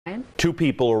Two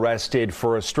people arrested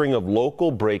for a string of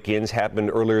local break-ins happened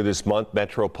earlier this month.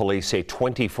 Metro police say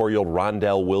 24-year-old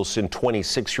Rondell Wilson,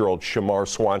 26-year-old Shamar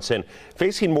Swanson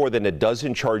facing more than a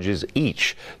dozen charges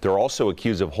each. They're also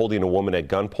accused of holding a woman at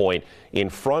gunpoint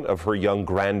in front of her young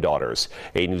granddaughters.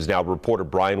 8 News Now reporter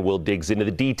Brian Will digs into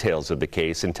the details of the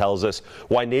case and tells us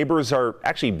why neighbors are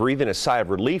actually breathing a sigh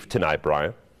of relief tonight.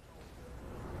 Brian.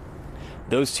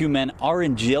 Those two men are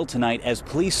in jail tonight as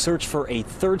police search for a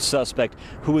third suspect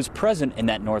who was present in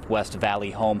that Northwest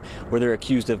Valley home where they're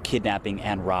accused of kidnapping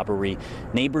and robbery.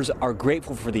 Neighbors are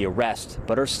grateful for the arrest,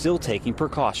 but are still taking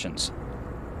precautions.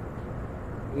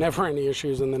 Never any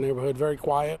issues in the neighborhood, very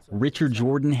quiet. Richard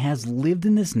Jordan has lived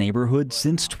in this neighborhood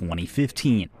since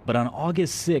 2015, but on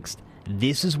August 6th,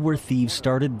 this is where thieves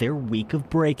started their week of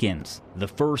break-ins. The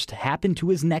first happened to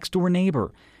his next-door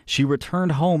neighbor. She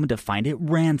returned home to find it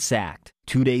ransacked.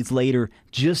 2 days later,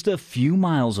 just a few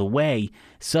miles away,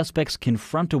 suspects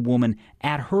confront a woman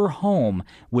at her home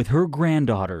with her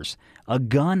granddaughters, a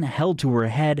gun held to her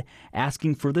head,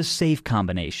 asking for the safe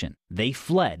combination. They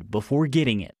fled before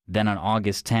getting it. Then on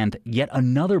August 10th, yet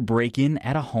another break-in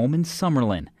at a home in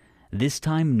Summerlin. This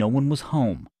time, no one was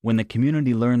home. When the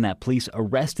community learned that police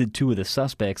arrested two of the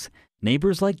suspects,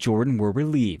 neighbors like Jordan were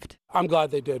relieved. I'm glad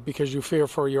they did because you fear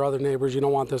for your other neighbors. You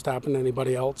don't want this to happen to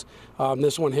anybody else.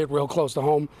 This one hit real close to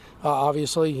home.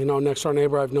 Obviously, next door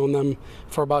neighbor, I've known them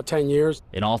for about 10 years.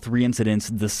 In all three incidents,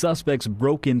 the suspects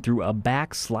broke in through a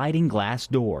back sliding glass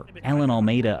door. Alan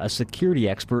Almeida, a security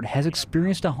expert, has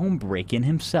experienced a home break-in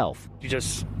himself. You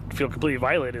just feel completely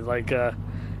violated, like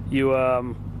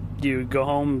you go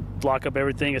home, lock up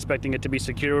everything, expecting it to be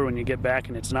secure. When you get back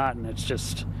and it's not, and it's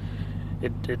just,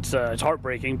 it's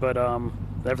heartbreaking. But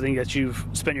everything that you've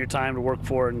spent your time to work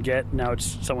for and get, now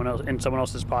it's someone else in someone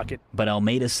else's pocket. But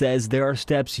Almeida says there are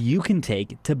steps you can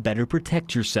take to better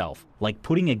protect yourself, like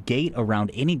putting a gate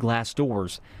around any glass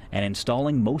doors and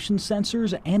installing motion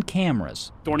sensors and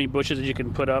cameras. Thorny bushes that you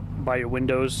can put up by your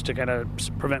windows to kind of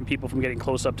prevent people from getting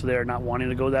close up to there, not wanting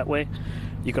to go that way.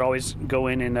 You could always go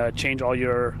in and change all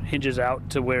your hinges out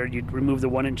to where you remove the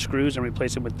 1-inch screws and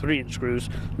replace them with 3-inch screws.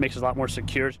 It makes it a lot more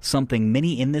secure. Something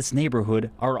many in this neighborhood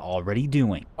are already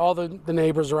doing. All the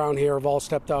neighbors around here have all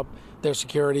stepped up their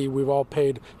security. We've all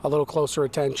paid a little closer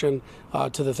attention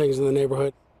to the things in the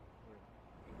neighborhood.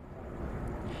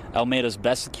 Almeida's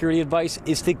best security advice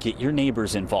is to get your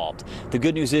neighbors involved. The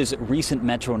good news is recent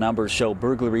Metro numbers show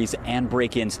burglaries and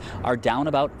break-ins are down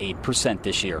about 8%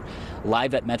 this year.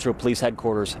 Live at Metro Police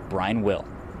Headquarters, Brian Will,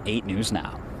 8 News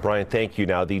Now. Brian, thank you.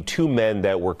 Now, the two men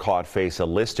that were caught face a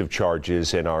list of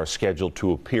charges and are scheduled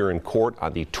to appear in court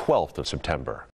on the 12th of September.